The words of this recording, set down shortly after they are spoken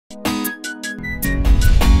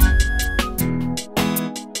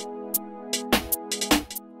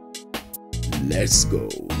Let's go.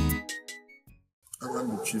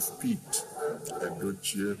 I'm Chief Pete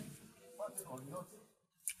Edochie.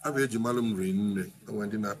 I'm a Jamalum Rin, and when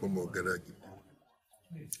did I Mogaragi?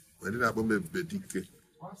 When did I bomb a bedike?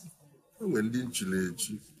 When didn't Chile?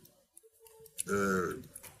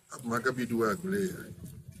 Magabidu Agle.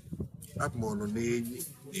 Up Mononay,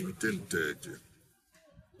 imitate.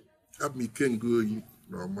 Up me can go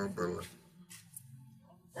no mambala.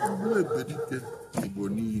 I'm a bedike,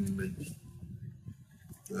 Iboni.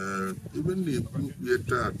 Even the book we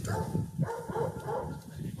tata,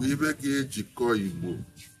 we begin to call Igbo.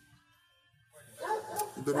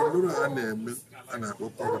 The Lord name and our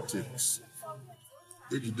politics.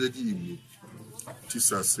 Ejidegi Igbo,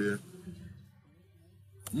 Tisase.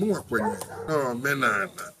 More when no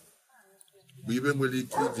menana. We even will eat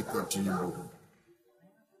the continue.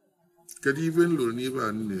 Can even learn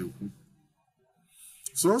even new.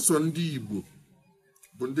 So Sunday Igbo,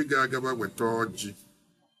 Bundiga Gaba with Torji.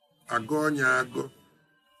 Agọ onye agọ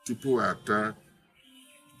tupu ata.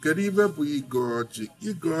 Kedu ibe bụ ịgọ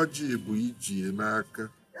ọjị bụ iji n'aka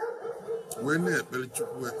wee na-ekpere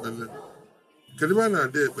Chukwu ekpere. Kedu ebe a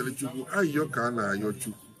na-ada ekpere Chukwu ayọ ka a na-ayọ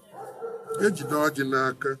Chukwu ejide ọjị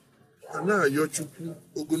n'aka a na-ayọ Chukwu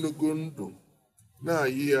ogologo ndụ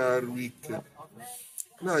na-ayị ya arụ ike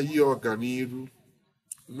na-ayị ya ọganiru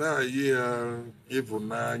na-ayị ya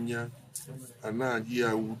ịhụnanya a na-ayị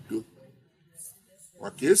ya udo.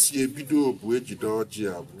 Maka esi ebido bụ ejide ọjị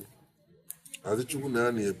abụ Chukwu na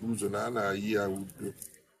a na-ebu ụzọ na a na-ayị ya udo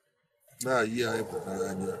na-ayị ya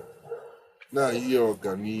ịhụnanya na-ayị ya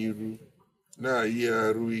ọganiru na-ayị ya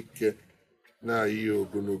arụ ike na-ayị ya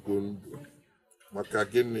ogologo ndụ. Maka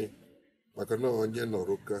gịnị? Maka na onye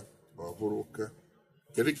nọrọ ka ma ọ bụrụ ka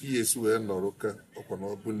kedu ka esi wee nọrọ ka ọkwa na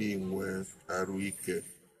ọ bụ na inwe arụ ike?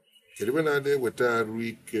 Kedu ebe na-ada eweta arụ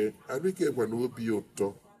ike? Arụ ike gwa na obi ụtọ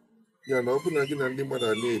ya na ọ bụ na gị na ndị mmadụ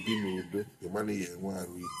na-ebi n'udo ịmana ya enwe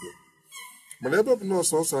arụ ike. Mana ebe ọ bụ na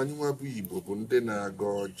ọsọsọ anyị nwa bụ Igbo bụ ndị na-agọ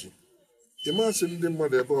ọjị ịmasị ndị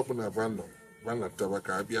mmadụ ebe ọ bụla banataba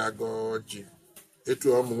ka abịa agọ ọjị etu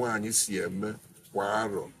ụmụ nwaanyị si eme kwa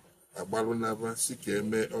arọ agbalụ naba si ka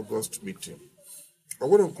eme Ọgọst mitin. Ọ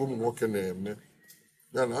nwere nke ụmụ nwoke na-eme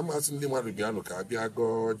ya na amasị ndị mmadụ bịanụ ka abịa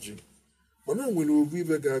gọọ ọjị. Mana o nwere ovu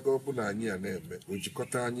ibe ga-aga ọ bụ na anyị ya na-eme o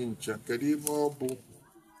jikọta anyị ncha. Kedu ibe ọ bụ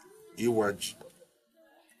ịwa ji?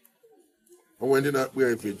 Onwe ndị na-akpụ ya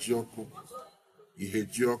ife ji ọkụ, ihe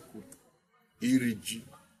ji ọkụ, iri ji,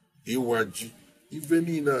 ịwa ji, ife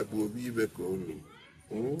niile a bụ obi ibe ka olu.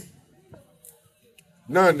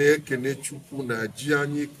 Na-ekene Chukwu na ji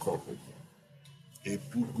anyị kọrọ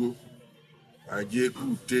epugo anyị eke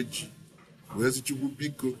ute ji wee sị Chukwu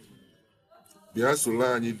biko bịa soro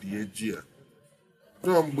anyị die ji a.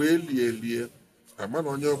 Nọọ mgbe elie ama na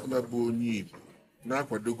onye ọbụla bụ onye Igbo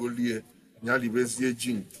na-akwadogolie ya libezie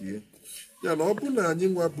ji nke ya na ọ bụ na anyị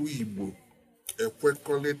nwa bụ Igbo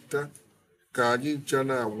ekwekọrịta ka anyị ncha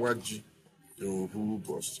na-awa ji n'ofu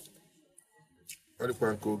ụbọchị. Ọ dịkwa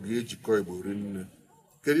nke oge ejikọ Igbo rinne.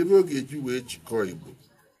 Kedu ebe ọ ga-eji wee jikọọ Igbo?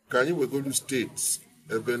 Ka anyị wegolu steeti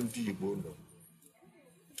ebe ndị Igbo nọ.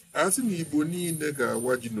 A sị na Igbo niile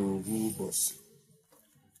ga-awa ji n'ofu ụbọchị.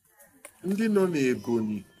 Ndị nọ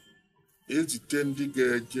n'Ebonyi ezite ndị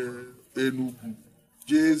ga-eje Enugu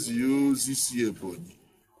jee zie ozi si Ebonyi.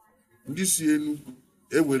 Ndị si Enugu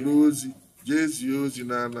ewere ozi jee zie ozi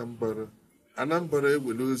na Anambra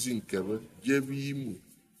ewere ozi nkebe jebe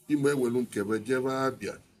Imo ewere nkebe jebe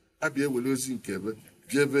Abịa ewere ozi nkebe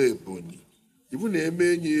jebe Ebonyi. Ibu na-eme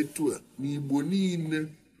enyi etu a n'Igbo niile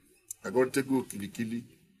agọtego okirikiri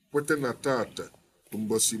kweta na tata bụ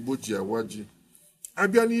mbọsị Igbo ji awa ji.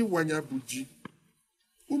 Abịa n'ịwanya bụ ji,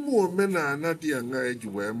 ụmụ omenala dị aṅa eji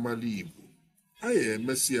wee mara Igbo a ya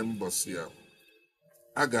emesie mbọsị ahụ.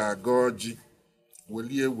 A ga-aga ọjị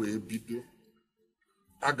welie wee bido.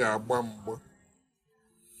 A ga-agba mgba,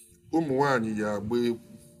 ụmụ nwanyị ya agba egwu,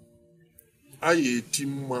 a ya eti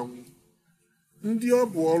mmanwụ. Ndị ọ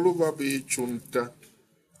bụ ọlụva bụ ịchụ nta.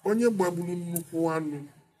 Onye gbagburu nnukwu anụ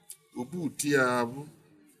obuti ya abụ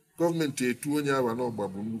gọọmenti etu onye aba na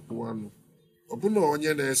ọgbagbu nnukwu anụ. Ọbụna onye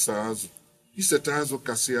na-ese azụ iseta azụ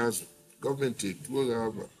kasị azụ gọọmenti etuo ya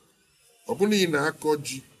aba. Ọbụna ị na-akọ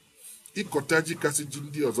ji ịkọta ji kasị ji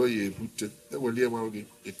ndị ọzọ ya ebute ewelie ma gị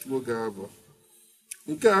etuo gị aba.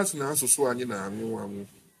 Nke a sị na asụsụ anyị na-anwụ anwụ.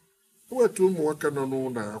 Eweta ụmụ nwoke nọ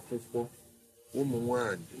n'ụlọ akwụkwọ, ụmụ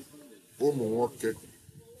nwanyị, ụmụ nwoke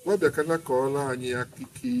wabịakana ka ọla anyị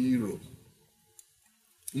akụkọ iro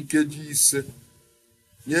nkeji 5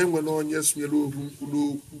 nye nwere onye sonyere ohu mkpụrụ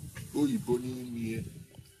okwu oyibo n'ime ihe.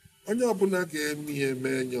 Onye ọbụla ga-eme ihe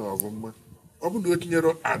mee nye ọbụma ọ bụ na o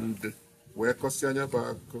tinyere and wee kọsị anya bụ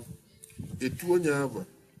akụkọ etu onye ava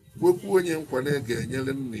wekwu onye nkwa na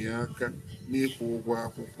ga-enyere nna ya aka n'ịkwụ ụgwọ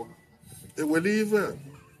akwụkwọ. Ewere ive a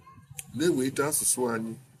na-eweta asụsụ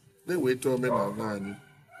anyị, na-eweta omenala anyị.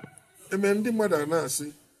 Eme ndị mmadụ a na-asị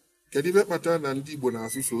kedu ibe kpatara na ndị Igbo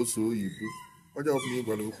na-asụ sọsọ oyibo, onye ọbụla ị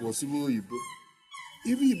gwara okwu ọsịba oyibo.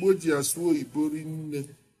 Ibe Igbo ji asụ oyibo rinne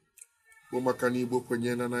bụ maka na Igbo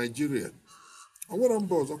kwenye na Naịjirịa. Ọ nwere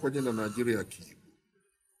mba ọzọ kwenye na Naịjirịa ka Igbo.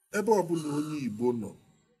 Ebe ọbụla onye Igbo nọ,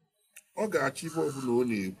 ọ ga-achọ ibe ọbụla ọ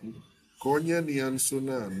na-ekwu ka onye na ya nso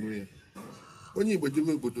na-anụ ya. Onye Igbo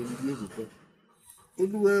jebe obodo ndị Yoruba,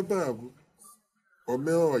 oluwe ebe a bụ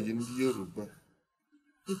omee ọyị ndị Yoruba,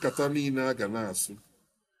 nkata niile a ga na-asụ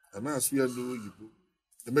a na-asụ ya n'oyibo.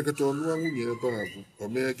 Emekọta ọlụwa nwunye ebe a bụ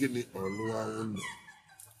omee gịnị, ọlụwa ụlọ,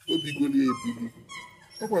 obigoli ebili.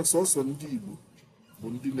 Ọkwa sọsọ ndị Igbo bụ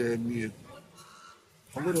ndị na-eme ya,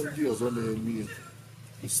 ọ nwere ndị ọzọ na-eme ya.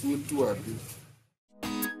 Isi otu a dị.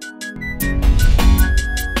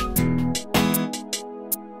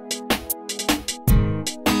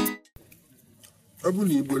 Ọ bụ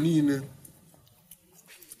na Igbo niile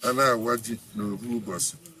a na-awa ji n'ofu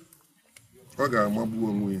ụbọchị, ọ ga-amagbu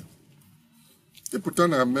onwe ya. Ịpụta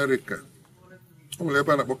na Amerịka, o nwere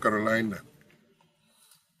ebe a na-akpọ Carolina,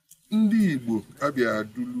 ndị Igbo abịa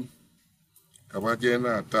adulu ka ha jee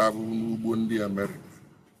na-ata ahụhụ n'ugbo ndị Amerịka.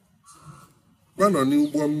 Ha nọ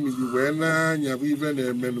n'ụgbọ mmiri wee na-anya bụ ibe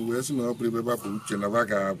na-emenụ, wee sị na ọ bụrụ ebe bapụ uche na ha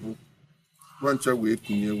ga-abụ nwancha wee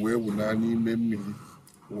kunye wee wụna n'ime mmiri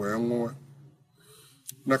wee nwụọ.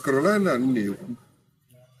 Na Carolina na-ekwu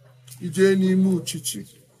ijee n'ime uchichi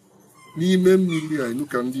n'ime mmiri a ịnụ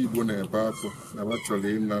ka ndị Igbo na-ebe akwa na ha chọrọ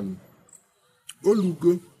ịnanụ.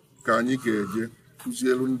 Olugo ka anyị ga-eje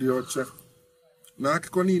kụzielu ndị ọcha na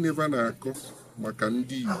akụkọ niile ha na-akọ maka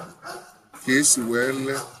ndị Igbo ka esi wee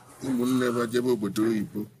lee ụmụnne ha jebe obodo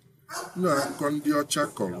oyibo. Na akụkọ ndị ọcha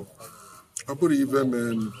kọrọ, ọ bụrụ ive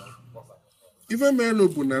menụ. Ive menụ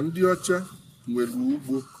bụ na ndị ọcha nwere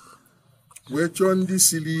ugbo wee chọọ ndị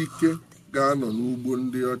siri ike ga-anọ n'ugbo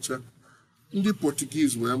ndị ọcha. Ndị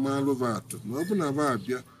Portuguese wee maalụ ha atụ na ọ bụ na ha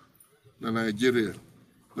abịa na Naịjirịa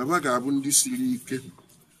na ha ga-abụ ndị siri ike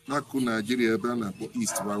n'akụkụ Naịjirịa ebe a na-akpọ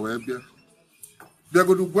East. Ha wee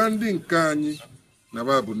bịagodu gwa ndị nke anyị na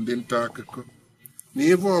ha bụ ndị nta akụkọ na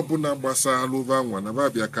ive ọbụla gbasara ụva nwa na ha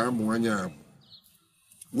bịa ka amụ anya abụ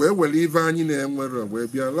wee were ive anyị na-enwere wee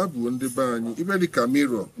bịa labuo ndị be anyị. Ibe dịka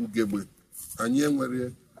mirror ugegbe anyị enwere,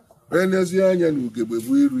 wee nezie anya na ugegbe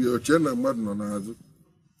bụ iru ya, oche na mmadụ nọ n'azụ.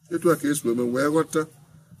 Etu a ka esi eme wee ghọta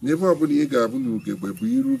na ife ọbụla ị ga-abụ na ugegbe bụ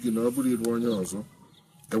iru gị na ọ bụrụ iru onye ọzọ.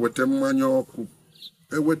 Eweta mmanya ọkụ,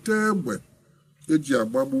 eweta egbe eji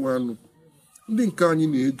agbagbu anụ. Ndị nke anyị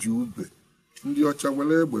na-eji ube, ndị ọcha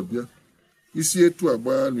were egbe bịa, isi etu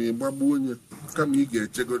agba anụ ịgbagbu onye kama ị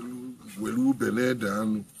ga-echegoro were ube na-ede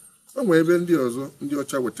anụ. O nwee ebe ndị ọzọ ndị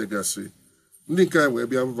ọcha wetagasị, ndị nke anyị wee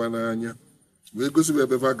bịa mva n'anya wee gosi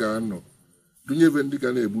ebe ha ga-anọ, dunye ebe ndị ga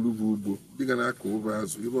na-egburu ha ugbo, ndị ga na-akọ ụba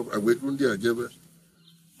azụ, agwetu ndị a jebe.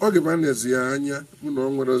 Ọ ga-eba n'ezi ya anya hụ na ọ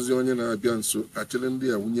nwerozi onye na-abịa nso, achịrị ndị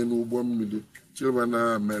a wunye n'ụgbọ mmiri chịrịba na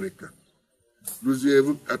Amerịka, rụzie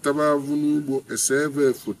ataba avụ n'ugbo, ese ebe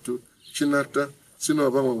foto chinata si na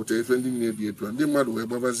ọba nwepụta efe ndị na-ebi etu a. Ndị mmadụ wee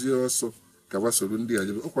gbabazie ọsọ ka ha soro ndị a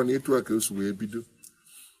jebe. Ọkwa na etu a ka o si wee bido.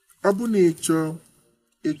 Ọ bụ na ịchọ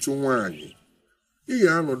ịchụ nwaanyị, ị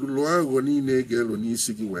ga-anọdụ lụọ aghụghọ niile ị ga-elo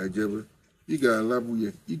n'isi gị wee jebe. Ị ga-alabụ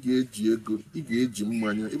ya, ị ga-eji ego, ị ga-eji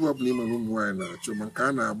mmanya, ebe ọbụla ịma na ụmụ nwaanyị na-achọ, ma nke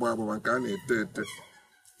a na-agba agba ma nke a na-ete ete.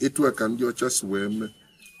 Etu a ka ndị ọcha si wee mee,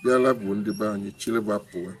 bịa labuo ndị be anyị chịrịba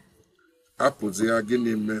pụọ. Apụzi ya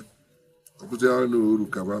gịnị mee? Ọpụzi ya na oru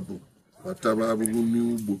ka ha bụ bataba abụghị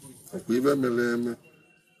n'ugbo. Ọkwa ibe mere eme.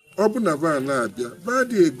 Ọ bụ na ba na-abịa ba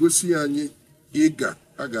dị egosi anyị ịga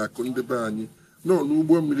a ga-akụ ndị be anyị nọ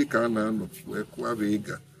n'ugbo mmiri ka a na-anọ wee kụwara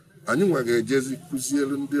ịga. Anyị nwa ga-ejezi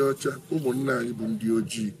kụzielu ndị ọcha, ụmụnne anyị bụ ndị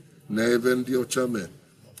ojii na ebe ndị ọcha mee.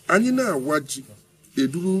 Anyị na-awa ji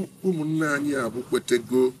eduru ụmụnne anyị abụ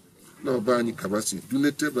kwetego n'ọba anyị kabasi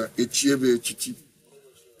duneteba echiebe echichi.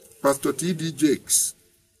 Pastor T.D. Jakes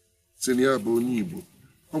si na ya bụ onye Igbo.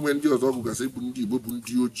 O nwere ndị ọzọ ọgụgasị bụ ndị Igbo bụ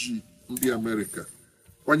ndị ojii ndị Amerịka.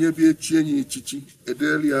 Kwanye bịa echie ya echichi,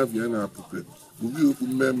 edeli ya bịa na apụpe ubi okpu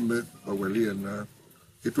mmemme oweli ya na.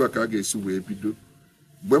 Etu a ka a ga-esi wee bido.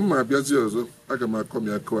 Mgbe m ma abịazi ọzọ, aga m akọmi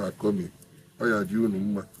akọmi. Ọ ya dị unu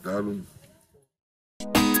mma. Daalụ.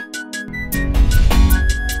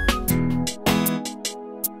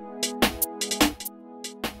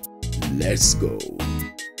 Let's go.